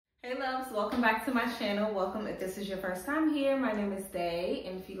Hey loves, welcome back to my channel. Welcome if this is your first time here. My name is Day,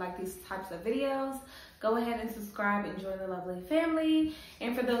 and if you like these types of videos, go ahead and subscribe and join the lovely family.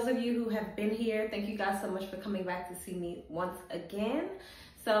 And for those of you who have been here, thank you guys so much for coming back to see me once again.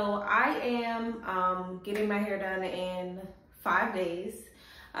 So I am getting my hair done in 5 days.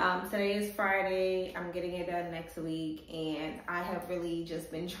 Today is Friday. I'm getting it done next week, and I have really just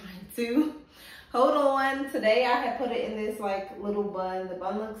been trying to hold on. Today I had put it in this like little bun. The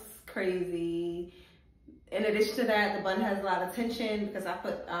bun looks crazy. In addition to that, the bun has a lot of tension because I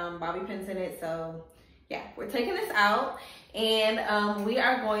put bobby pins in it. So yeah, we're taking this out, and we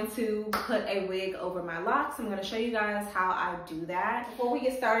are going to put a wig over my locks. I'm going to show you guys how I do that. Before we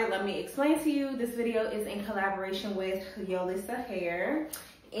get started, let me explain to you, this video is in collaboration with Yolissa Hair.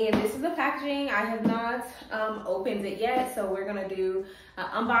 And this is the packaging. I have not opened it yet, so we're gonna do an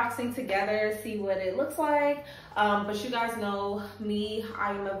unboxing together, see what it looks like. But you guys know me,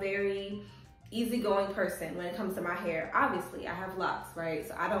 I am a very easygoing person when it comes to my hair. Obviously, I have locks, right?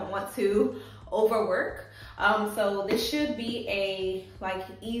 So I don't want to overwork. So this should be a like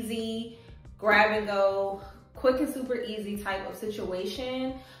easy grab and go, quick and super easy type of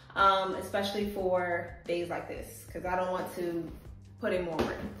situation, especially for days like this, because I don't want to put in more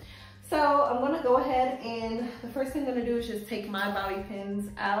work. So I'm gonna go ahead, and the first thing I'm gonna do is just take my bobby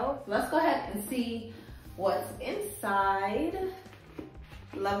pins out. Let's go ahead and see what's inside.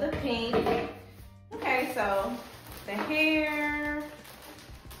 Love the pink. Okay, so the hair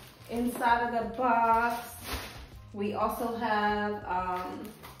inside of the box. We also have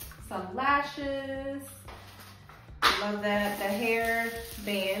some lashes. Love that. The hair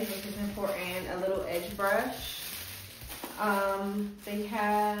band, which is important, a little edge brush. They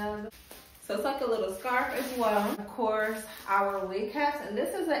have, so it's like a little scarf as well. Of course, our wig caps, and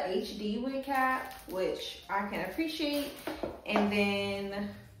this is a HD wig cap, which I can appreciate. And then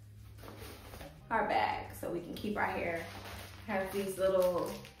our bag, so we can keep our hair. Has these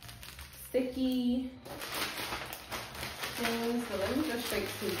little sticky things. So let me go straight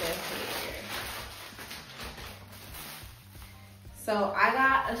to the hair. So I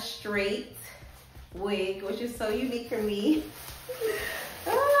got a straight wig, which is so unique for me.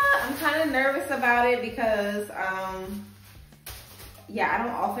 I'm kind of nervous about it because yeah, I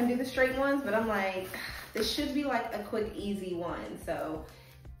don't often do the straight ones, but I'm like, this should be like a quick easy one, so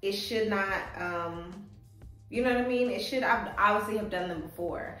it should not you know what I mean, it should, I obviously have done them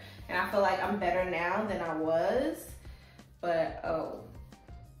before, and I feel like I'm better now than I was. But oh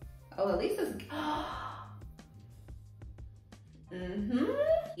at least it's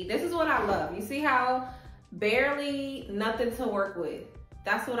this is what I love. You see how barely nothing to work with?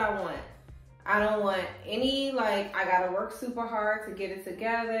 That's what I want. I don't want any, like, I gotta work super hard to get it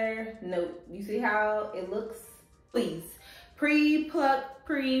together. Nope. You see how it looks? Please, pre-pluck,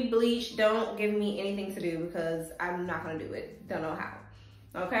 pre-bleach, don't give me anything to do, because I'm not gonna do it. Don't know how.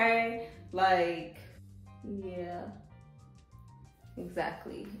 Okay? Like, yeah.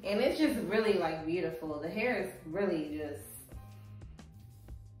 Exactly. And it's just really like beautiful. The hair is really just,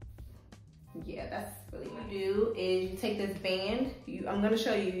 yeah, that's really what you do. Is you take this band, I'm gonna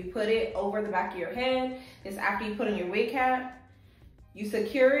show you, you put it over the back of your head. This after you put on your wig cap, you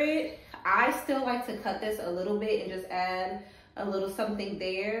secure it. I still like to cut this a little bit and just add a little something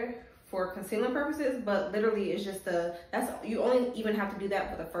there for concealing purposes, but literally it's just you only even have to do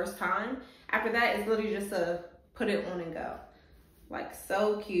that for the first time. After that, it's literally just to put it on and go. Like,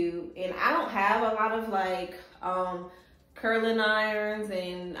 so cute. And I don't have a lot of like curling irons,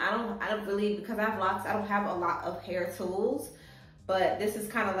 and I don't really, because I have locks, I don't have a lot of hair tools, but this is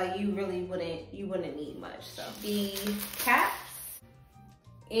kind of like, you really wouldn't need much. So the caps,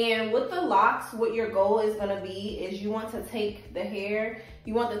 and with the locks, what your goal is going to be is you want to take the hair,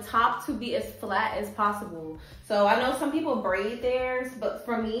 you want the top to be as flat as possible. So I know some people braid theirs, but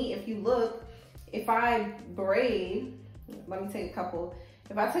for me, if you look, if I braid, let me take a couple.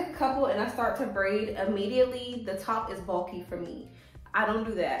 If I take a couple and I start to braid, immediately the top is bulky for me. I don't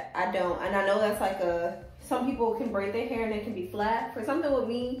do that. I don't. And I know that's like some people can braid their hair and it can be flat. For something with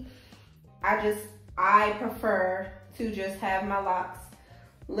me, I prefer to just have my locks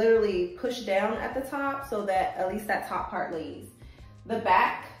literally pushed down at the top so that at least that top part lays. The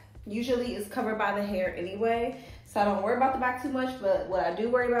back usually is covered by the hair anyway, so I don't worry about the back too much, but what I do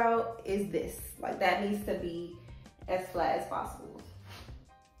worry about is this. Like, that needs to be as flat as possible.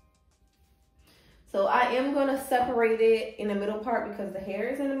 So I am going to separate it in the middle part because the hair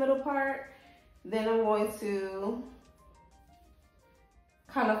is in the middle part. Then I'm going to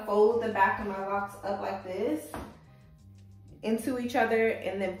kind of fold the back of my locks up like this into each other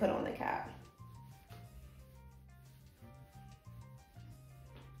and then put on the cap.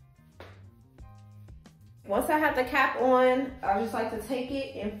 once I have the cap on, I just like to take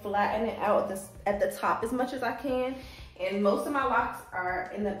it and flatten it out at the top as much as I can. And most of my locks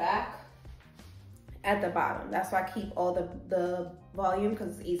are in the back at the bottom. That's why I keep all the volume,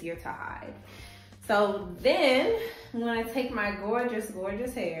 because it's easier to hide. So then I'm gonna take my gorgeous,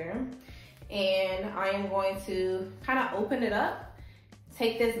 gorgeous hair, and I am going to kind of open it up.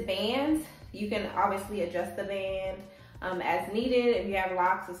 Take this band. You can obviously adjust the band as needed. If you have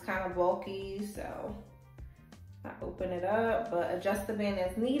locks, it's kind of bulky, so I open it up, but adjust the band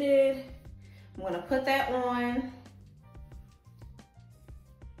as needed. I'm gonna put that on.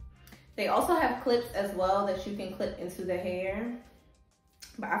 They also have clips as well that you can clip into the hair,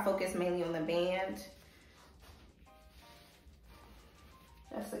 but I focus mainly on the band.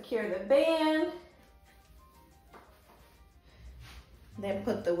 Let's secure the band. Then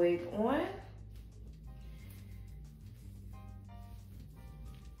put the wig on.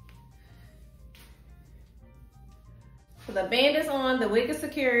 So the band is on, the wig is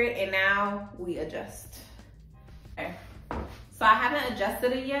secured, and now we adjust. Okay. So I haven't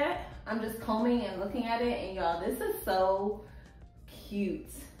adjusted it yet. I'm just combing and looking at it, and y'all, this is so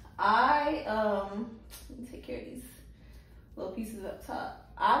cute. Let me take care of these little pieces up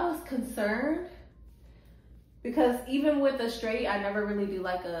top. I was concerned because even with the straight, I never really do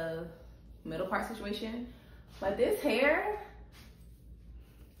like a middle part situation. But this hair,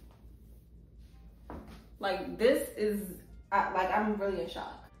 like this is, I'm really in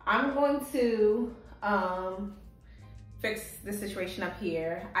shock. I'm going to fix the situation up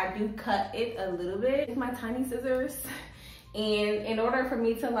here. I do cut it a little bit with my tiny scissors. And in order for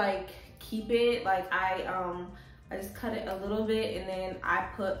me to like keep it, like I just cut it a little bit, and then I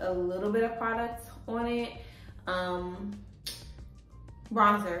put a little bit of product on it,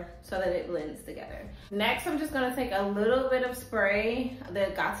 bronzer, so that it blends together. Next, I'm just gonna take a little bit of spray,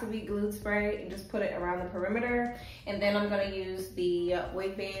 the Got To Be Glued spray, and just put it around the perimeter. And then I'm gonna use the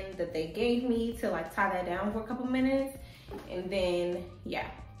wig band that they gave me to like tie that down for a couple minutes. And then, yeah.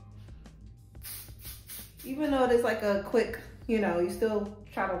 Even though it is like a quick, you know, you still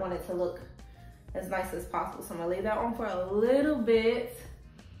try to want it to look as nice as possible. So I'm gonna lay that on for a little bit,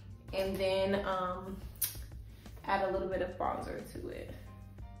 and then add a little bit of bronzer to it.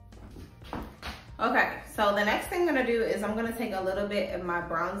 Okay, so the next thing I'm gonna do is I'm gonna take a little bit of my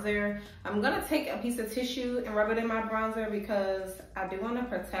bronzer. I'm gonna take a piece of tissue and rub it in my bronzer because I do wanna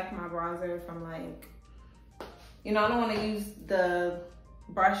protect my bronzer from like, you know, I don't wanna use the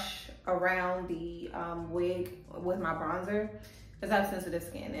brush around the wig with my bronzer because I have sensitive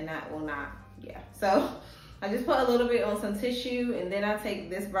skin and that will not, yeah. So I just put a little bit on some tissue, and then I take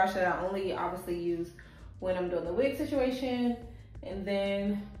this brush that I only obviously use when I'm doing the wig situation, and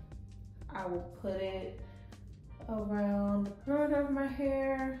then I will put it around the perimeter of my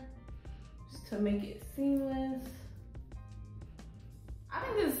hair just to make it seamless. I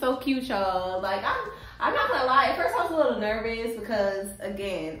think this is so cute, y'all. Like, I'm not gonna lie, at first I was a little nervous because,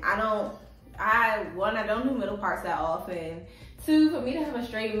 again, I don't do middle parts that often. Two, for me to have a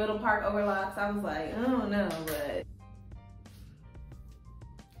straight middle part over locks, I was like, I don't know, but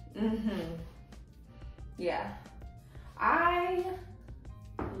yeah, I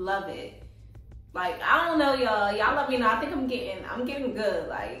love it. Like, I don't know, y'all let me know. I think I'm getting good.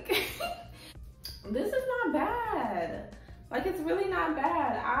 Like this is not bad. Like, it's really not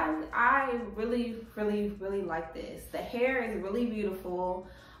bad. I really, really, really like this. The hair is really beautiful.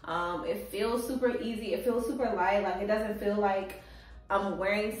 It feels super easy. It feels super light. Like, it doesn't feel like I'm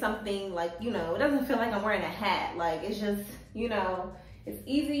wearing something, like, you know, it doesn't feel like I'm wearing a hat. Like, it's just, you know, it's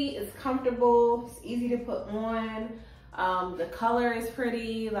easy, it's comfortable, it's easy to put on. The color is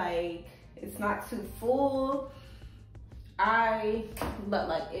pretty, like, it's not too full. But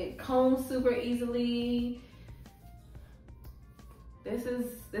like, it combs super easily. This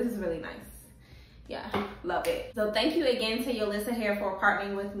is really nice. Yeah, love it. So thank you again to Yolissa Hair for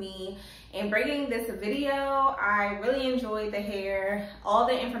partnering with me and bringing this video. I really enjoyed the hair. All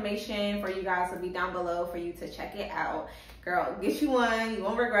the information for you guys will be down below for you to check it out. Girl, get you one, you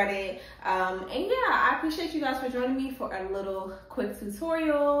won't regret it. And yeah, I appreciate you guys for joining me for a little quick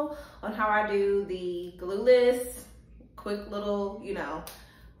tutorial on how I do the glueless, quick little, you know,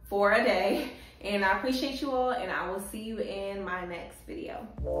 for a day. And I appreciate you all, and I will see you in my next video.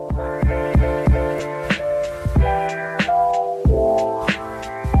 Bye.